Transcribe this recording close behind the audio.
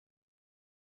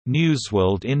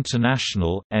Newsworld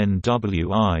International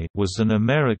 (NWI) was an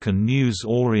American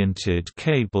news-oriented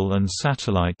cable and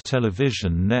satellite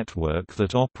television network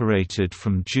that operated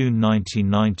from June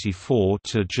 1994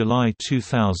 to July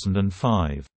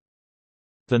 2005.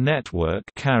 The network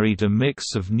carried a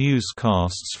mix of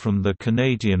newscasts from the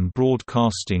Canadian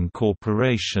Broadcasting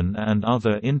Corporation and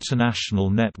other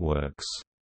international networks.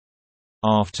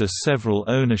 After several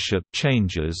ownership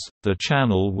changes, the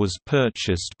channel was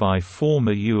purchased by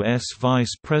former U.S.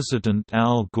 Vice President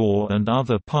Al Gore and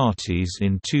other parties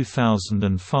in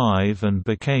 2005 and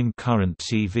became Current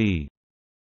TV.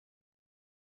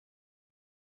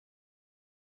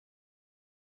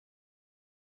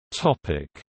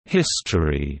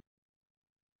 History.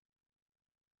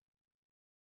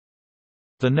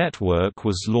 The network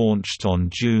was launched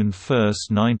on June 1,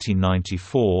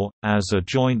 1994, as a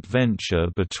joint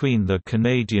venture between the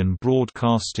Canadian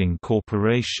Broadcasting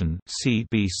Corporation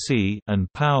 (CBC)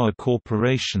 and Power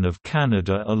Corporation of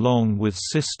Canada along with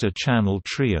sister channel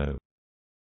Trio.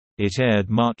 It aired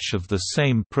much of the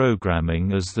same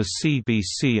programming as the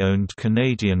CBC-owned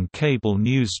Canadian cable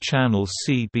news channel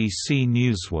CBC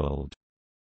Newsworld.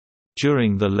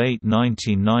 During the late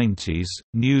 1990s,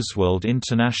 Newsworld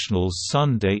International's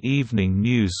Sunday evening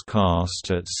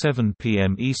newscast at 7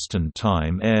 p.m. Eastern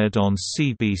Time aired on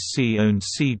CBC-owned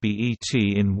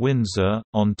CBET in Windsor,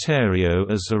 Ontario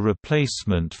as a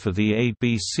replacement for the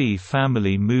ABC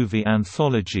family movie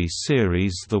anthology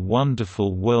series The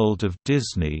Wonderful World of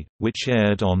Disney, which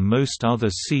aired on most other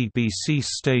CBC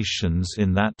stations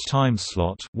in that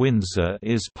timeslot. Windsor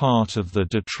is part of the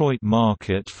Detroit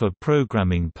market for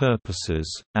programming purposes.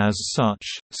 As such,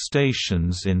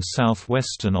 stations in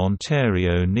southwestern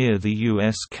Ontario near the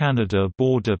US-Canada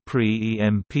border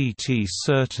pre-EMPT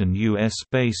certain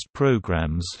US-based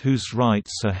programs whose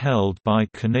rights are held by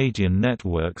Canadian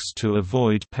networks to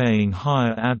avoid paying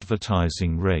higher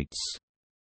advertising rates.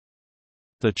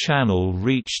 The channel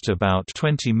reached about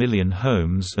 20 million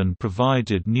homes and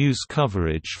provided news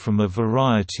coverage from a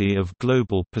variety of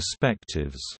global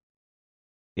perspectives.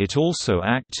 It also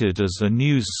acted as a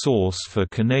news source for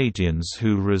Canadians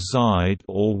who reside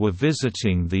or were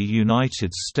visiting the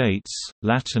United States,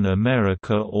 Latin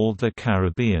America or the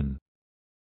Caribbean.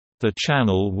 The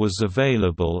channel was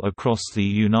available across the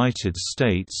United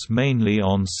States mainly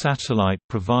on satellite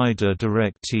provider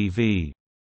DirecTV.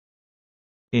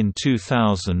 In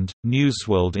 2000,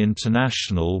 Newsworld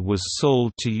International was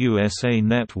sold to USA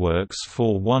Networks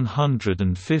for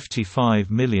 $155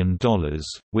 million,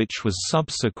 which was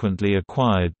subsequently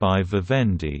acquired by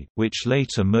Vivendi, which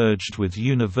later merged with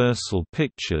Universal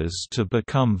Pictures to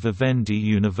become Vivendi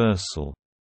Universal.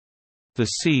 The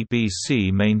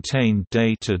CBC maintained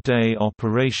day-to-day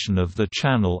operation of the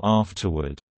channel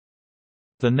afterward.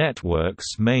 The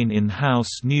network's main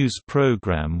in-house news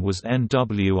program was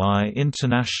NWI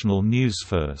International News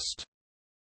First.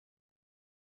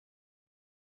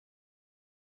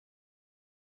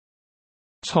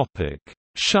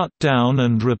 Shutdown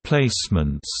and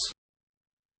replacements.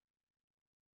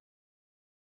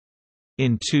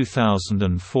 In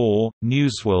 2004,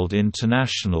 Newsworld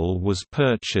International was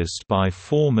purchased by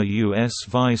former U.S.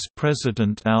 Vice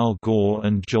President Al Gore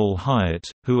and Joel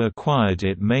Hyatt, who acquired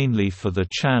it mainly for the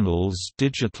channel's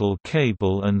digital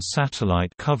cable and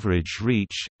satellite coverage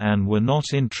reach, and were not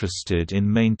interested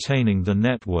in maintaining the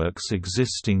network's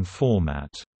existing format.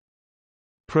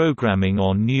 Programming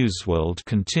on Newsworld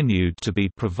continued to be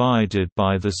provided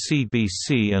by the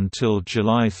CBC until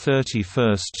July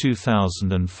 31,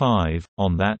 2005.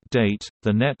 On that date,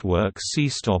 the network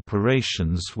ceased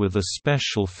operations with a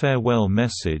special farewell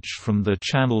message from the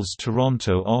channel's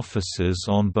Toronto offices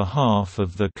on behalf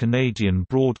of the Canadian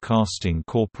Broadcasting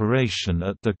Corporation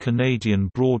at the Canadian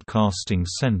Broadcasting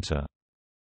Centre.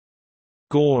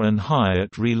 Gore and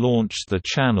Hyatt relaunched the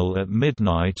channel at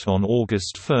midnight on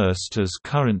August 1 as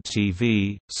Current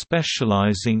TV,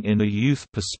 specializing in a youth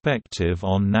perspective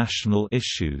on national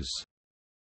issues.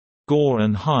 Gore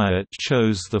and Hyatt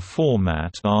chose the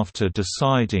format after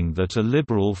deciding that a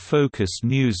liberal-focused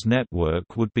news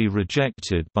network would be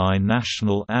rejected by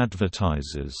national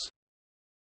advertisers.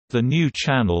 The new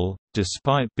channel,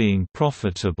 despite being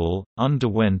profitable,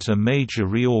 underwent a major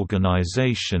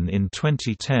reorganization in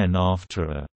 2010 after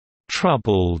a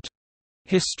troubled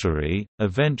history,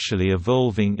 eventually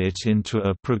evolving it into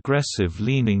a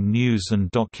progressive-leaning news and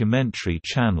documentary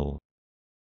channel.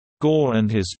 Gore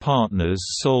and his partners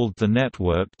sold the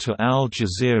network to Al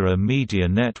Jazeera Media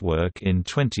Network in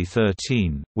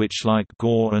 2013, which, like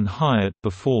Gore and Hyatt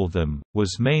before them,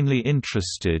 was mainly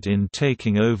interested in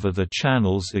taking over the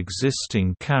channel's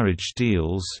existing carriage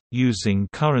deals, using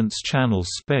current channel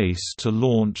space to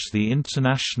launch the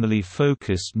internationally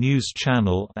focused news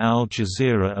channel Al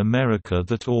Jazeera America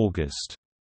that August.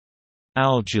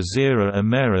 Al Jazeera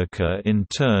America in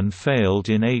turn failed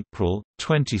in April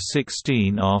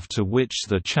 2016, after which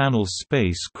the channel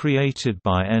space created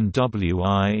by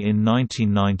NWI in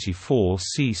 1994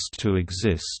 ceased to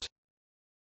exist.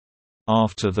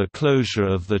 After the closure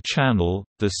of the channel,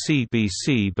 the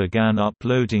CBC began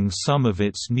uploading some of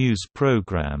its news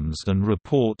programs and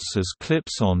reports as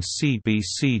clips on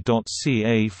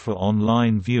cbc.ca for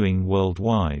online viewing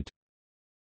worldwide.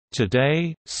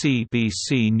 Today,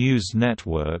 CBC News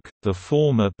Network, the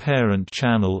former parent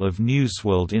channel of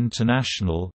Newsworld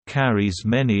International, carries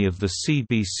many of the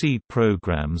CBC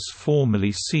programs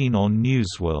formerly seen on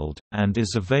Newsworld, and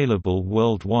is available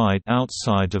worldwide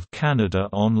outside of Canada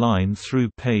online through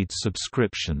paid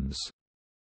subscriptions.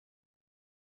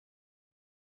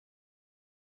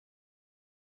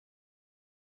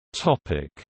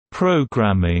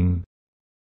 Programming.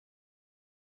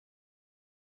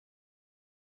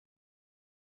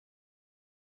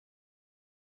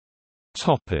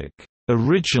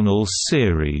 Original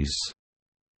series.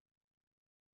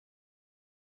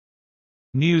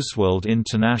 Newsworld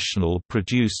International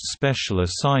produced Special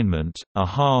Assignment, a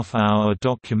half-hour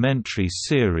documentary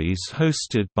series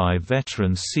hosted by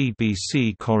veteran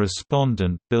CBC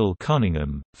correspondent Bill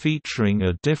Cunningham, featuring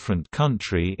a different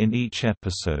country in each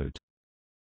episode.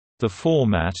 The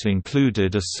format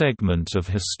included a segment of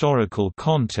historical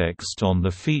context on the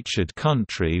featured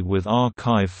country with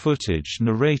archive footage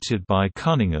narrated by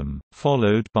Cunningham,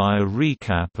 followed by a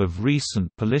recap of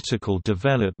recent political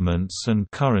developments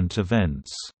and current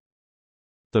events.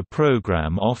 The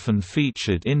program often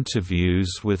featured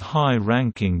interviews with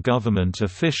high-ranking government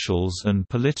officials and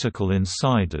political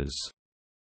insiders.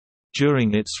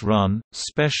 During its run,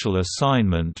 Special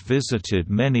Assignment visited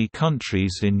many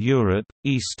countries in Europe,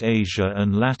 East Asia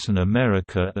and Latin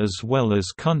America, as well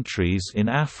as countries in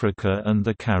Africa and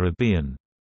the Caribbean.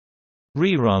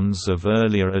 Reruns of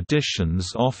earlier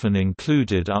editions often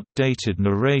included updated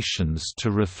narrations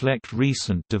to reflect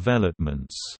recent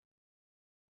developments.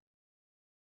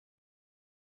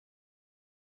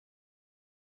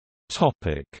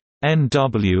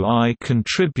 NWI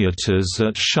contributors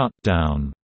at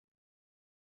Shutdown.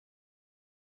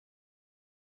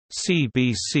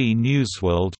 CBC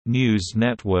Newsworld, News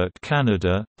Network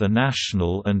Canada, The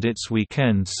National and its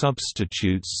weekend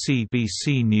substitutes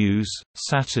CBC News,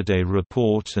 Saturday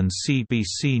Report and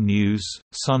CBC News,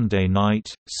 Sunday Night,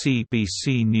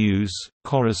 CBC News,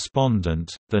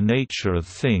 Correspondent, The Nature of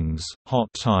Things, Hot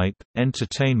Type,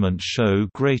 entertainment show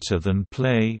Greater Than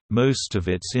Play, most of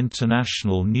its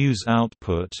international news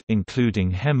output including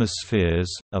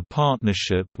Hemispheres, a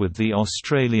partnership with the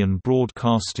Australian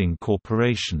Broadcasting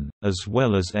Corporation, as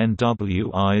well as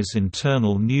NWI's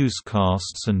internal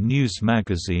newscasts and news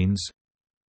magazines.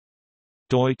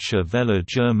 Deutsche Welle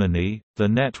Germany, the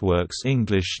network's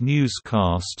English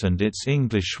newscast and its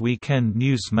English weekend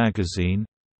news magazine.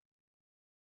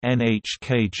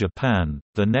 NHK Japan,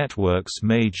 the network's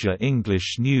major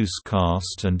English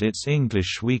newscast and its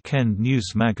English weekend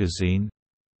news magazine.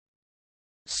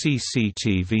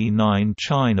 CCTV9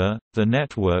 China, the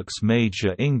network's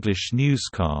major English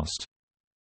newscast.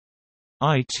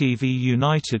 ITV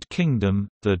United Kingdom,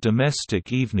 the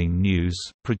domestic evening news,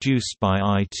 produced by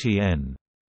ITN.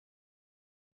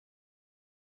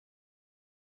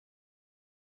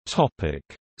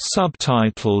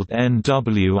 Subtitled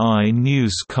NWI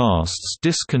newscasts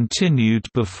discontinued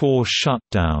before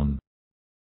shutdown.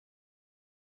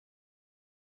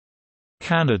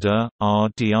 Canada,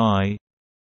 RDI.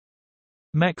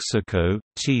 Mexico,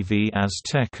 TV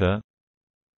Azteca.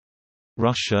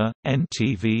 Russia,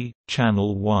 NTV,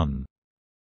 Channel 1.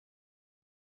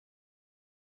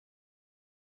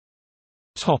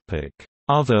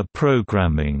 Other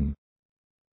programming.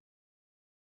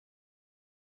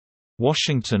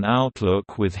 Washington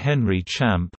Outlook with Henry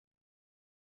Champ.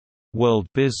 World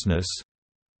Business.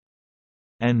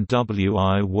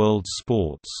 NWI World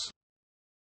Sports.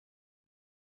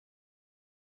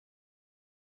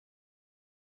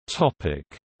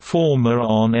 Former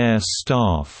on-air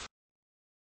staff.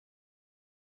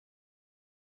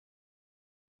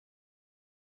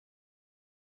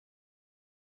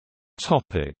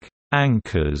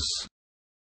 Anchors.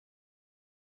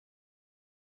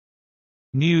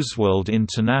 Newsworld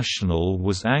International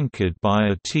was anchored by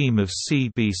a team of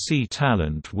CBC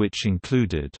talent which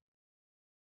included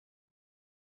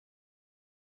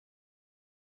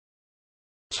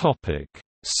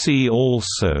See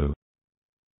also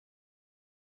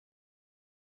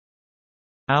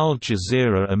Al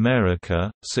Jazeera America,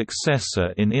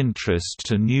 successor in interest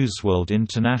to Newsworld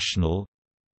International.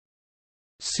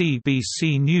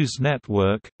 CBC News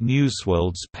Network,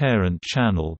 Newsworld's parent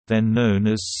channel, then known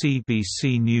as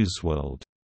CBC Newsworld.